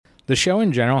the show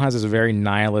in general has this very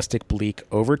nihilistic, bleak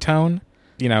overtone.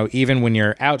 You know, even when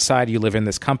you're outside, you live in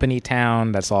this company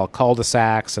town that's all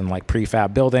cul-de-sacs and like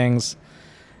prefab buildings,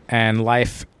 and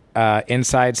life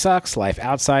inside sucks, life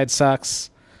outside sucks.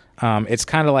 It's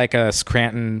kind of like a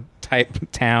Scranton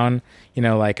type town, you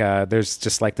know, like there's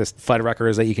just like this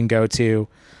Fuddruckers that you can go to.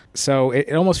 So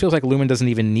it almost feels like Lumon doesn't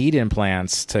even need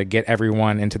implants to get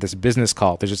everyone into this business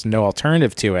cult. There's just no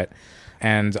alternative to it.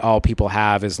 And all people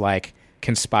have is like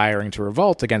conspiring to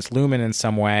revolt against Lumon in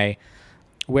some way,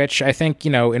 which I think, you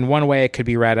know, in one way it could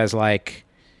be read as like,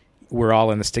 we're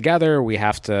all in this together. We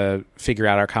have to figure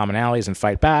out our commonalities and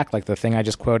fight back, like the thing I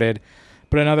just quoted.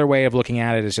 But another way of looking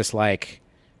at it is just like,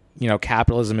 you know,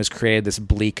 capitalism has created this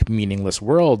bleak, meaningless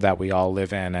world that we all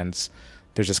live in, and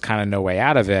there's just kind of no way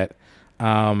out of it.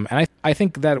 And I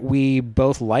think that we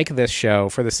both like this show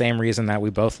for the same reason that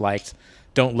we both liked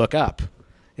Don't Look Up,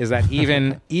 is that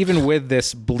even with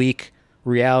this bleak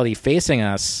reality facing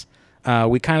us,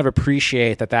 we kind of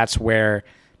appreciate that that's where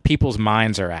people's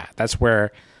minds are at. That's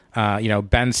where, you know,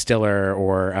 Ben Stiller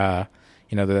or,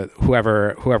 you know,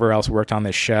 whoever else worked on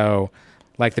this show,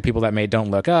 like the people that made Don't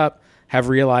Look Up, have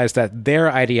realized that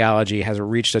their ideology has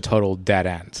reached a total dead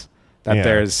end. That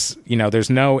there's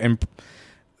no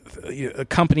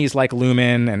companies like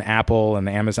Lumon and Apple and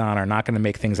Amazon are not going to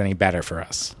make things any better for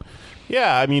us.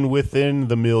 Yeah, I mean, within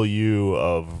the milieu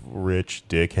of rich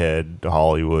dickhead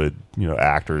Hollywood, you know,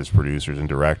 actors, producers, and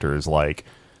directors like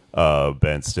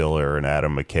Ben Stiller and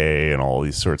Adam McKay and all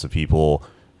these sorts of people,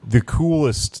 the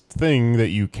coolest thing that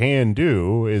you can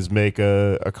do is make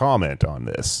a comment on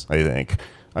this, I think.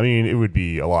 I mean, it would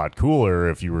be a lot cooler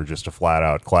if you were just a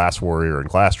flat-out class warrior and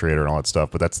class trader and all that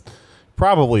stuff, but that's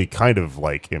probably kind of,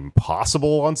 like,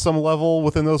 impossible on some level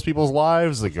within those people's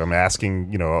lives. Like, I'm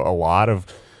asking, you know, a lot of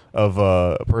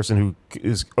a person who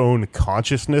his own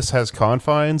consciousness has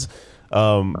confines.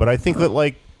 But I think that,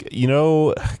 like, you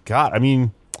know, God, I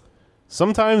mean,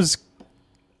 sometimes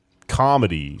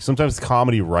comedy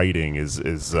writing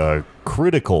is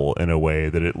critical in a way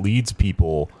that it leads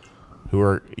people who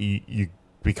are you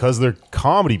because they're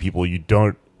comedy people, you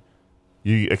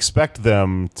expect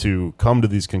them to come to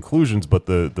these conclusions, but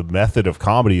the method of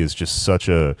comedy is just such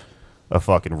a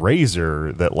fucking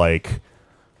razor that, like,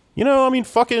 you know, I mean,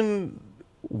 fucking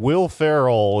Will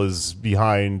Ferrell is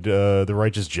behind The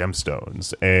Righteous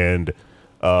Gemstones, and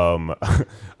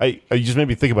I just made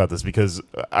me think about this because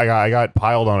I got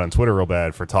piled on Twitter real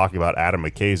bad for talking about Adam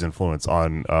McKay's influence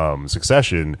on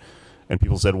Succession. And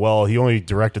people said, well, he only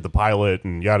directed the pilot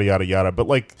and yada, yada, yada. But,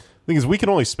 like, the thing is, we can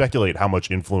only speculate how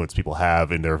much influence people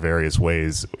have in their various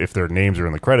ways if their names are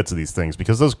in the credits of these things,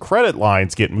 because those credit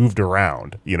lines get moved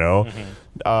around, you know?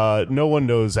 No one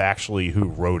knows actually who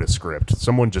wrote a script.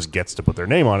 Someone just gets to put their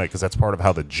name on it because that's part of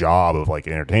how the job of, like,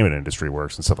 entertainment industry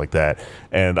works and stuff like that.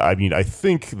 And, I mean, I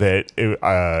think that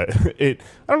I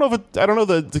don't know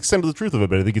the extent of the truth of it,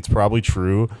 but I think it's probably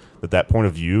true that point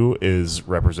of view is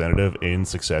representative in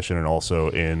Succession and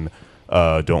also in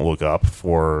Don't Look Up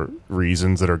for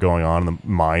reasons that are going on in the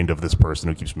mind of this person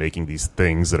who keeps making these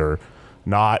things that are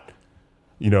not,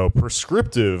 you know,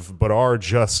 prescriptive, but are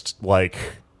just like,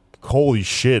 holy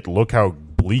shit, look how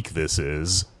bleak this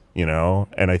is, you know?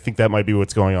 And I think that might be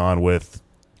what's going on with,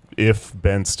 if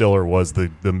Ben Stiller was the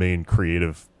main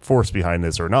creative force behind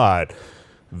this or not,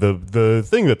 the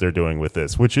thing that they're doing with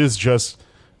this, which is just,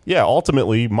 yeah,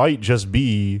 ultimately might just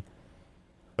be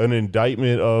an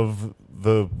indictment of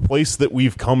the place that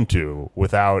we've come to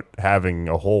without having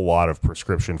a whole lot of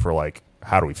prescription for, like,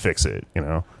 how do we fix it, you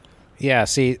know? Yeah,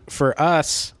 see, for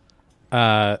us,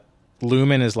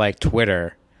 Lumon is like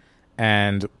Twitter,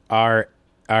 and our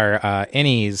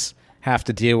innies have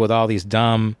to deal with all these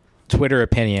dumb Twitter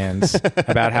opinions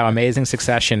about how amazing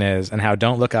Succession is and how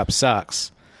Don't Look Up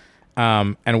sucks.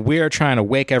 And we're trying to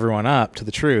wake everyone up to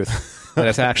the truth that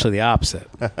it's actually the opposite.